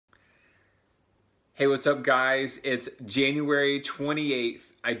Hey, what's up guys? It's January 28th.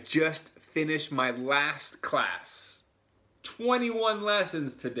 I just finished my last class. 21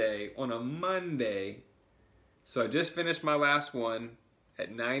 lessons today on a Monday. So I just finished my last one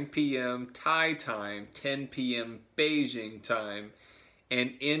at 9 p.m. Thai time, 10 p.m. Beijing time.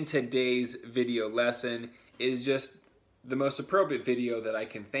 And in today's video lesson is just the most appropriate video that I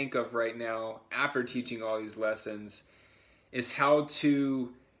can think of right now after teaching all these lessons, is how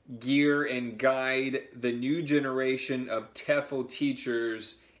to gear and guide the new generation of TEFL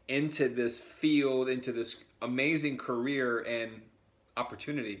teachers into this field, into this amazing career and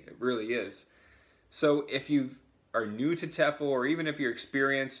opportunity. It really is. So if you are new to TEFL, or even if you're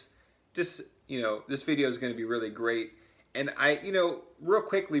experienced, just, this video is going to be really great. And real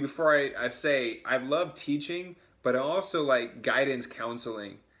quickly before I say, I love teaching, but I also like guidance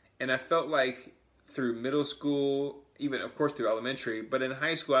counseling. And I felt like through middle school, even of course through elementary, but in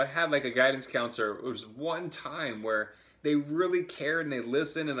high school I had like a guidance counselor. It was one time where they really cared and they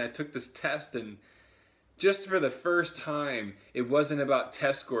listened, and I took this test, and just for the first time it wasn't about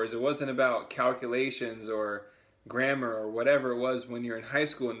test scores, it wasn't about calculations or grammar or whatever it was when you're in high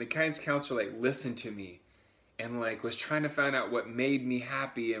school. And the guidance counselor like listened to me and like was trying to find out what made me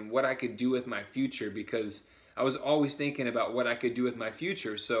happy and what I could do with my future, because I was always thinking about what I could do with my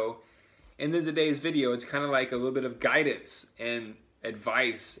future. So in today's video, it's kind of like a little bit of guidance and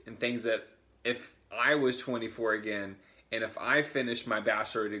advice and things that if I was 24 again and if I finished my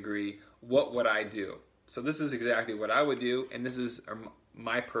bachelor degree, what would I do? So this is exactly what I would do, and this is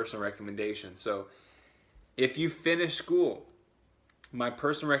my personal recommendation. So if you finish school, my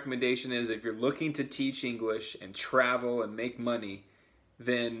personal recommendation is, if you're looking to teach English and travel and make money,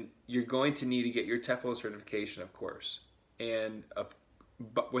 then you're going to need to get your TEFL certification, of course. And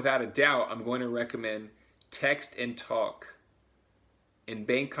but without a doubt, I'm going to recommend Text and Talk in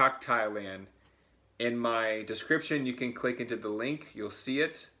Bangkok, Thailand. In my description, you can click into the link, you'll see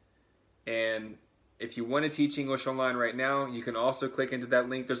it. And if you want to teach English online right now, you can also click into that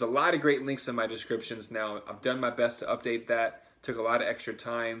link. There's a lot of great links in my descriptions now. I've done my best to update that. Took a lot of extra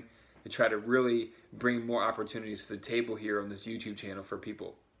time to try to really bring more opportunities to the table here on this YouTube channel for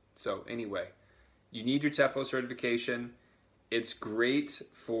people. So anyway, you need your TEFL certification. It's great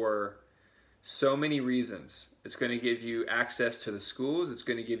for so many reasons. It's going to give you access to the schools. It's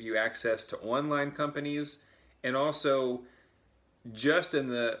going to give you access to online companies. And also, just in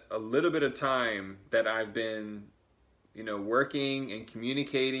a little bit of time that I've been, working and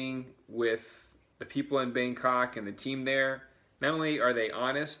communicating with the people in Bangkok and the team there, not only are they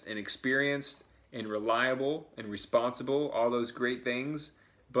honest and experienced and reliable and responsible, all those great things,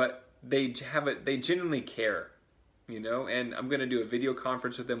 but they genuinely care. And I'm going to do a video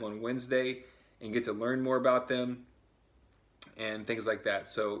conference with them on Wednesday and get to learn more about them and things like that.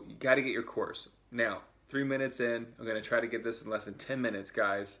 So you got to get your course. Now, 3 minutes in, I'm going to try to get this in less than 10 minutes,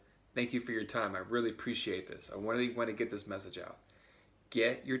 guys. Thank you for your time. I really appreciate this. I really want to get this message out.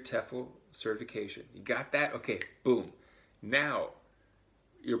 Get your TEFL certification. You got that? Okay, boom. Now,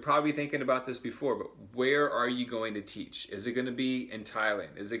 you're probably thinking about this before, but where are you going to teach? Is it going to be in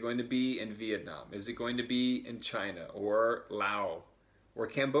Thailand? Is it going to be in Vietnam? Is it going to be in China or Laos or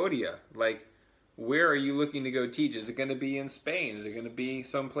Cambodia? Like, where are you looking to go teach? Is it going to be in Spain? Is it going to be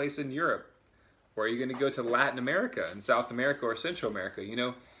someplace in Europe? Or are you going to go to Latin America and South America or Central America?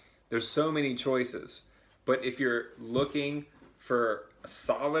 There's so many choices. But if you're looking for a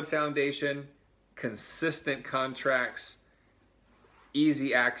solid foundation, consistent contracts,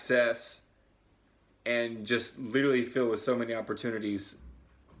 easy access, and just literally filled with so many opportunities,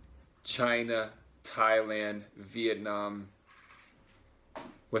 China, Thailand, Vietnam,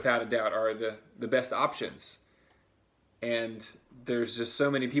 without a doubt are the best options. And there's just so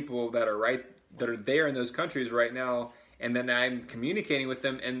many people that are there in those countries right now, and then I'm communicating with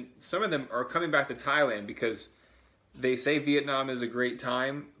them, and some of them are coming back to Thailand because they say Vietnam is a great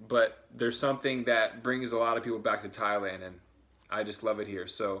time, but there's something that brings a lot of people back to Thailand, and I just love it here.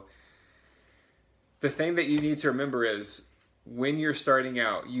 So the thing that you need to remember is, when you're starting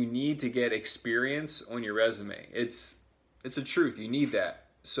out, you need to get experience on your resume. It's a truth. You need that.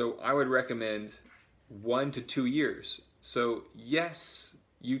 So I would recommend 1 to 2 years. So yes,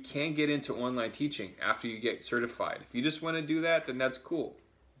 you can get into online teaching after you get certified. If you just want to do that, then that's cool.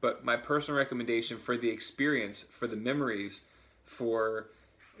 But my personal recommendation, for the experience, for the memories, for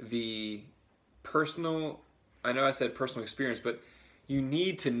the personal, I know I said personal experience, but you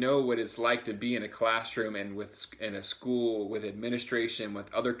need to know what it's like to be in a classroom and in a school with administration,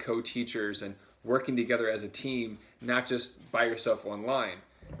 with other co-teachers, and working together as a team, not just by yourself online.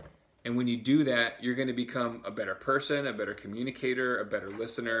 And when you do that, you're going to become a better person, a better communicator, a better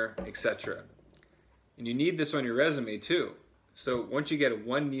listener, etc. And you need this on your resume too. So once you get a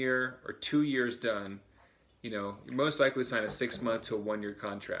 1 year or 2 years done, you know, you most likely sign a 6-month to a 1-year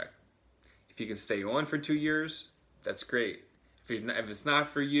contract. If you can stay on for 2 years, that's great. If it's not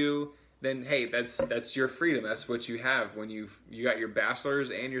for you, then hey, that's your freedom. That's what you have when you got your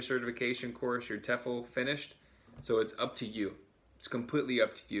bachelor's and your certification course, your TEFL finished. So it's up to you. It's completely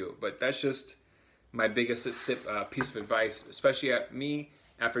up to you. But that's just my biggest piece of advice, especially at me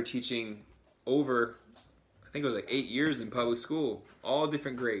after teaching over, I think it was like 8 years in public school, all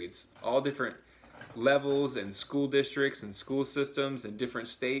different grades, all different levels and school districts and school systems in different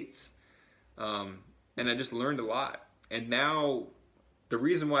states. And I just learned a lot. And now the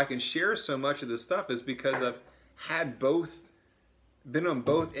reason why I can share so much of this stuff is because I've had been on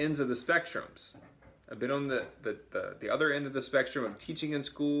both ends of the spectrums. I've been on the other end of the spectrum of teaching in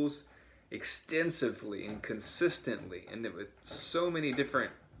schools extensively and consistently, and with so many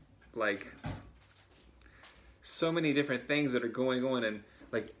different things that are going on, and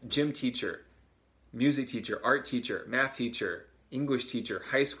like gym teacher, music teacher, art teacher, math teacher, English teacher,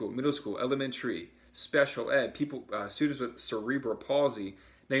 high school, middle school, elementary, special ed, students with cerebral palsy.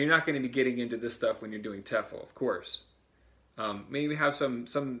 Now you're not going to be getting into this stuff when you're doing TEFL, of course. Maybe have some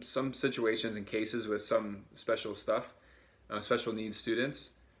situations and cases with some special stuff, special needs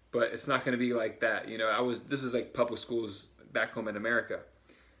students, but it's not going to be like that. You know, this is like public schools back home in America.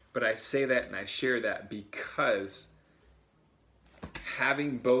 But I say that and I share that because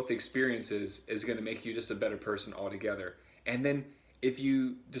having both experiences is going to make you just a better person altogether. And then if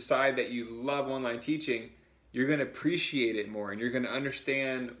you decide that you love online teaching, you're going to appreciate it more, and you're going to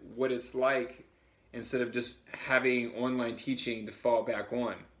understand what it's like instead of just having online teaching to fall back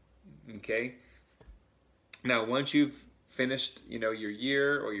on. Okay? Now, once you've finished, you know, your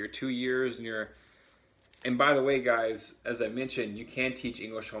year or your 2 years, and by the way, guys, as I mentioned, you can teach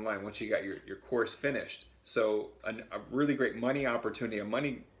English online once you got your course finished. So a really great money opportunity, a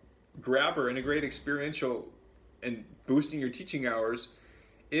money grabber, and a great experiential and boosting your teaching hours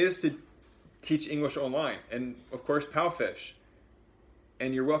is to teach English online. And of course, Palfish.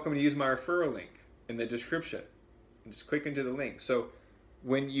 And you're welcome to use my referral link in the description. Just click into the link. So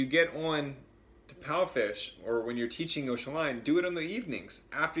when you get on to Palfish, or when you're teaching English online, do it on the evenings.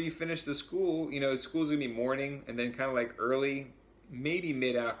 After you finish the school, you know, school's gonna be morning and then kind of like early, maybe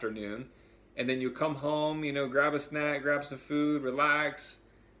mid-afternoon. And then you come home, you know, grab a snack, grab some food, relax,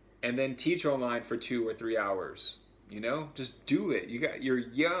 and then teach online for 2 or 3 hours. You know, just do it. You're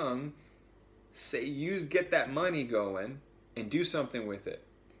young. Get that money going and do something with it.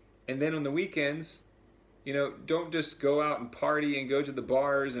 And then on the weekends, you know, don't just go out and party and go to the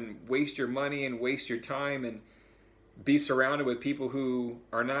bars and waste your money and waste your time and be surrounded with people who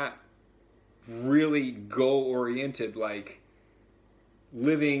are not really goal-oriented, like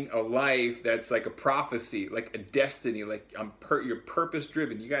living a life that's like a prophecy, like a destiny, like you're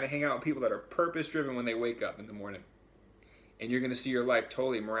purpose-driven. You got to hang out with people that are purpose-driven when they wake up in the morning. And you're going to see your life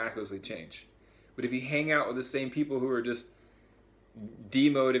totally miraculously change. But if you hang out with the same people who are just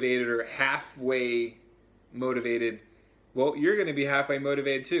demotivated or halfway motivated, well, you're going to be halfway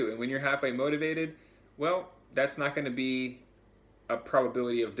motivated too. And when you're halfway motivated, well, that's not going to be a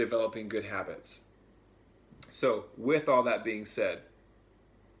probability of developing good habits. So with all that being said,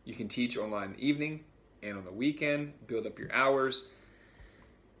 you can teach online in the evening and on the weekend, build up your hours.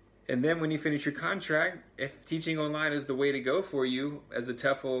 And then when you finish your contract, if teaching online is the way to go for you as a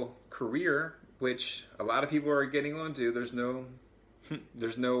TEFL career, which a lot of people are getting onto, there's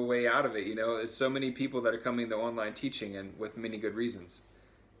no way out of it. You know, there's so many people that are coming to online teaching, and with many good reasons.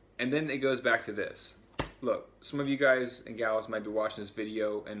 And then it goes back to this. Look, some of you guys and gals might be watching this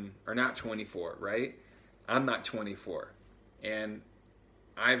video and are not 24, right? I'm not 24. And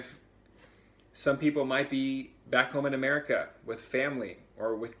some people might be back home in America with family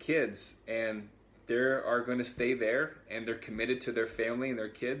or with kids, and they are going to stay there, and they're committed to their family and their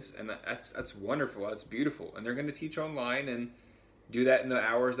kids, and that's wonderful. That's beautiful. And they're going to teach online and do that in the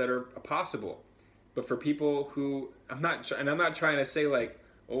hours that are possible. But for people who, I'm not trying to say like,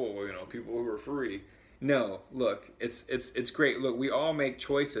 oh, you know, people who are free. No, look, it's great. Look, we all make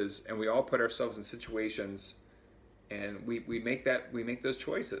choices, and we all put ourselves in situations, and we make those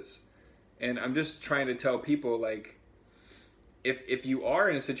choices. And I'm just trying to tell people, like, if you are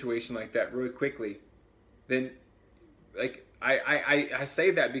in a situation like that really quickly, then like I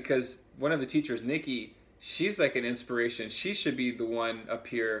say that because one of the teachers, Nikki, she's like an inspiration. She should be the one up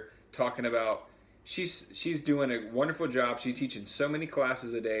here talking about, she's doing a wonderful job. She's teaching so many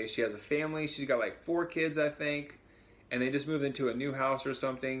classes a day. She has a family. She's got like 4 kids, I think, and they just moved into a new house or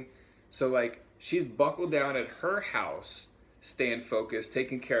something. So like she's buckled down at her house staying focused,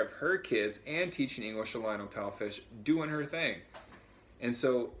 taking care of her kids, and teaching English online on Palfish, doing her thing. And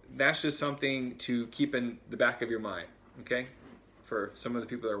so that's just something to keep in the back of your mind, okay? For some of the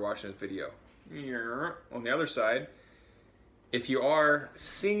people that are watching this video. On the other side, if you are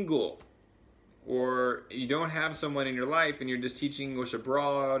single or you don't have someone in your life and you're just teaching English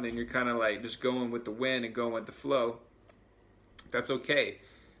abroad and you're kind of like just going with the wind and going with the flow, that's okay.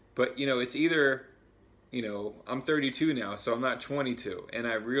 But, you know, it's either, you know, I'm 32 now, so I'm not 22. And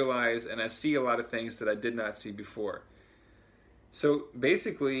I realize and I see a lot of things that I did not see before. So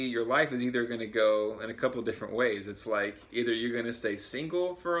basically, your life is either going to go in a couple different ways. It's like either you're going to stay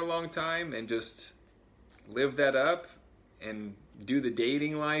single for a long time and just live that up and do the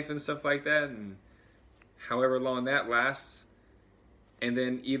dating life and stuff like that, and however long that lasts. And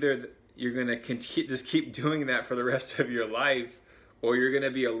then either you're going to just keep doing that for the rest of your life, or you're going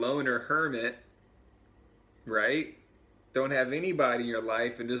to be a loner hermit, right? Don't have anybody in your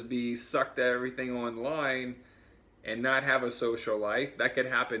life and just be sucked at everything online and not have a social life. That could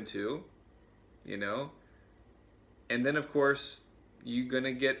happen too, you know? And then of course, you're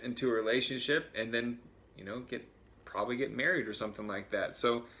gonna get into a relationship and then, you know, probably get married or something like that.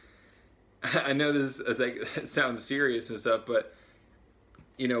 So I know this is like, it sounds serious and stuff, but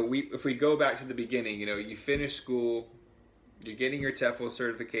you know, if we go back to the beginning, you know, you finish school, you're getting your TEFL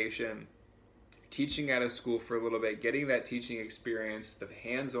certification, teaching out of school for a little bit, getting that teaching experience, the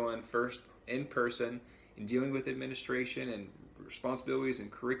hands-on first in person, and dealing with administration and responsibilities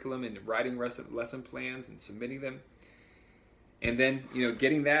and curriculum and writing lesson plans and submitting them. And then, you know,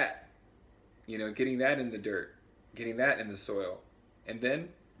 getting that in the dirt, getting that in the soil. And then,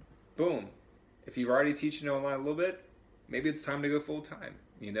 boom, if you've already teaching online a little bit, maybe it's time to go full time,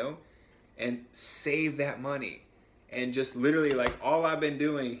 you know, and save that money. And just literally like all I've been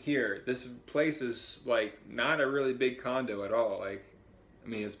doing here, this place is like not a really big condo at all. Like, I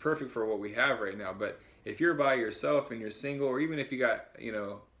mean, it's perfect for what we have right now, but if you're by yourself and you're single, or even if you got, you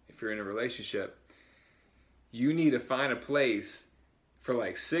know, if you're in a relationship, you need to find a place for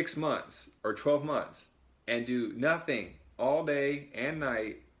like 6 months or 12 months and do nothing all day and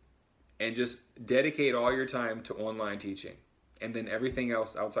night and just dedicate all your time to online teaching. And then everything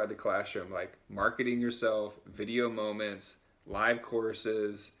else outside the classroom, like marketing yourself, video moments, live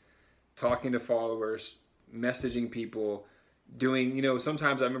courses, talking to followers, messaging people, doing, you know,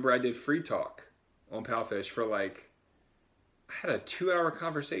 sometimes I remember I did free talk on Palfish for like, I had a 2-hour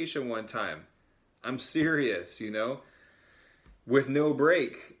conversation one time. I'm serious, you know, with no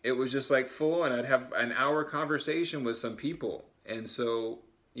break. It was just like full on. I'd have an hour conversation with some people. And so,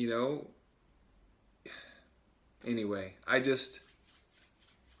 you know, anyway,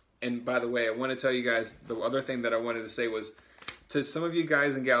 and by the way, I want to tell you guys, the other thing that I wanted to say was, to some of you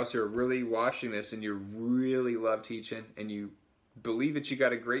guys and gals who are really watching this and you really love teaching and you believe that you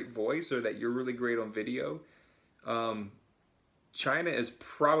got a great voice or that you're really great on video, China is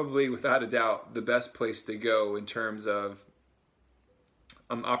probably, without a doubt, the best place to go in terms of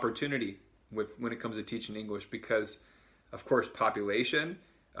opportunity when it comes to teaching English, because, of course, population,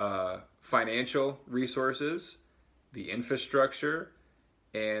 financial resources, the infrastructure,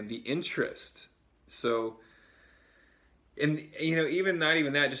 and the interest. So, and you know, not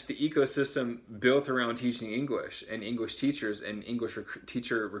even that, just the ecosystem built around teaching English and English teachers and English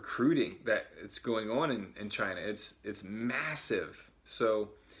teacher recruiting that it's going on in China. It's massive. So,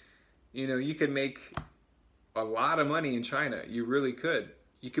 you know, you could make a lot of money in China. You really could.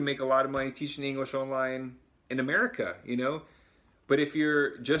 You can make a lot of money teaching English online in America, you know. But if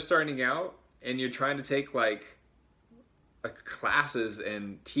you're just starting out and you're trying to take like classes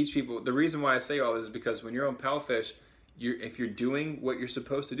and teach people, the reason why I say all this is because when you're on Palfish, if you're doing what you're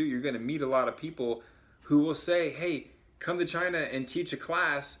supposed to do, you're going to meet a lot of people who will say, hey, come to China and teach a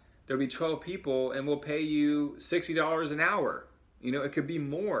class. There'll be 12 people and we'll pay you $60 an hour. You know, it could be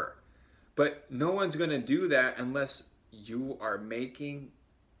more. But no one's going to do that unless you are making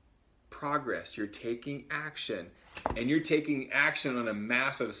progress. You're taking action. And you're taking action on a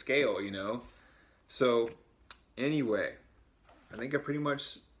massive scale, you know. So anyway, I think I pretty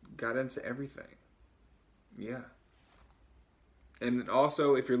much got into everything. Yeah. And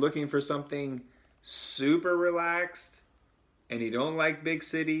also, if you're looking for something super relaxed and you don't like big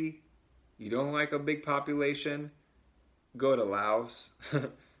city, you don't like a big population, go to Laos.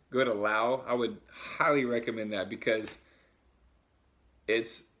 Go to Laos. I would highly recommend that because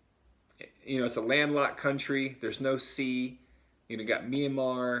it's, you know, it's a landlocked country. There's no sea. You know, you got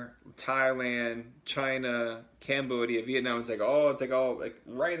Myanmar, Thailand, China, Cambodia, Vietnam. It's all like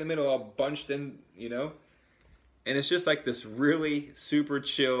right in the middle, all bunched in, you know. And it's just like this really super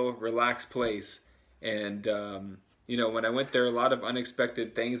chill, relaxed place. And, you you know, when I went there, a lot of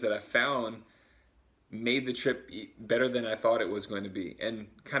unexpected things that I found made the trip better than I thought it was going to be. And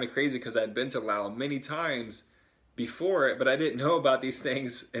kind of crazy because I'd been to Laos many times before it, but I didn't know about these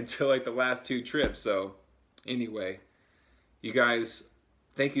things until like the last 2 trips. So anyway, you guys,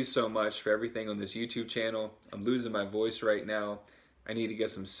 thank you so much for everything on this YouTube channel. I'm losing my voice right now. I need to get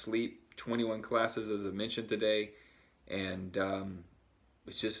some sleep. 21 classes, as I mentioned today. And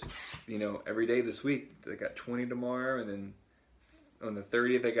it's just, you know, every day this week. I got 20 tomorrow, and then on the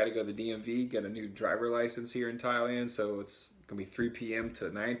 30th, I got to go to the DMV, get a new driver license here in Thailand. So it's going to be 3 p.m. to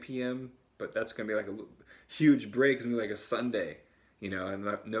 9 p.m. But that's going to be like a huge break. It's going to be like a Sunday, you know, and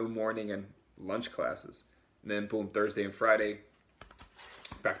no morning and lunch classes. And then boom, Thursday and Friday,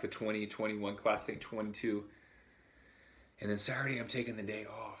 back to 20, 21 class, I think 22. And then Saturday, I'm taking the day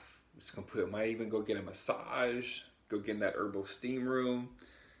off. I'm just going to might even go get a massage, go get in that herbal steam room.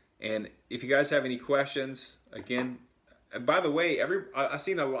 And if you guys have any questions, again, and by the way, I've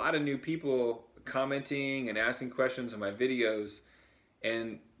seen a lot of new people commenting and asking questions on my videos,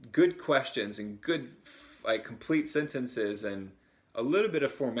 and good questions and good, like, complete sentences and a little bit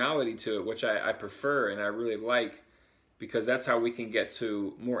of formality to it, which I prefer and I really like, because that's how we can get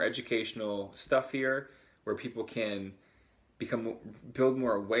to more educational stuff here, where people can build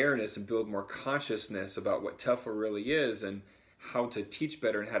more awareness and build more consciousness about what TEFL really is and how to teach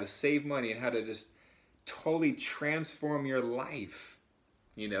better and how to save money and how to just totally transform your life,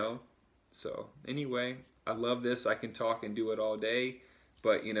 you know? So anyway, I love this. I can talk and do it all day,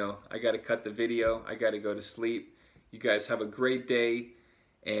 but you know, I got to cut the video. I got to go to sleep. You guys have a great day,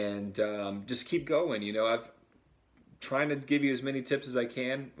 and just keep going. You know, I've trying to give you as many tips as I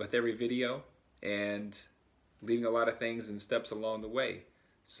can with every video, and leaving a lot of things and steps along the way.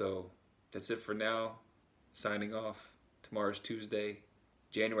 So that's it for now. Signing off. Tomorrow's Tuesday,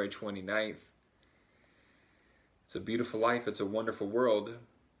 January 29th. It's a beautiful life. It's a wonderful world.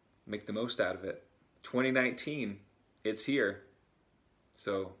 Make the most out of it. 2019, it's here.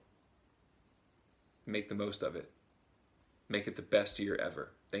 So make the most of it. Make it the best year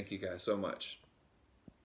ever. Thank you guys so much.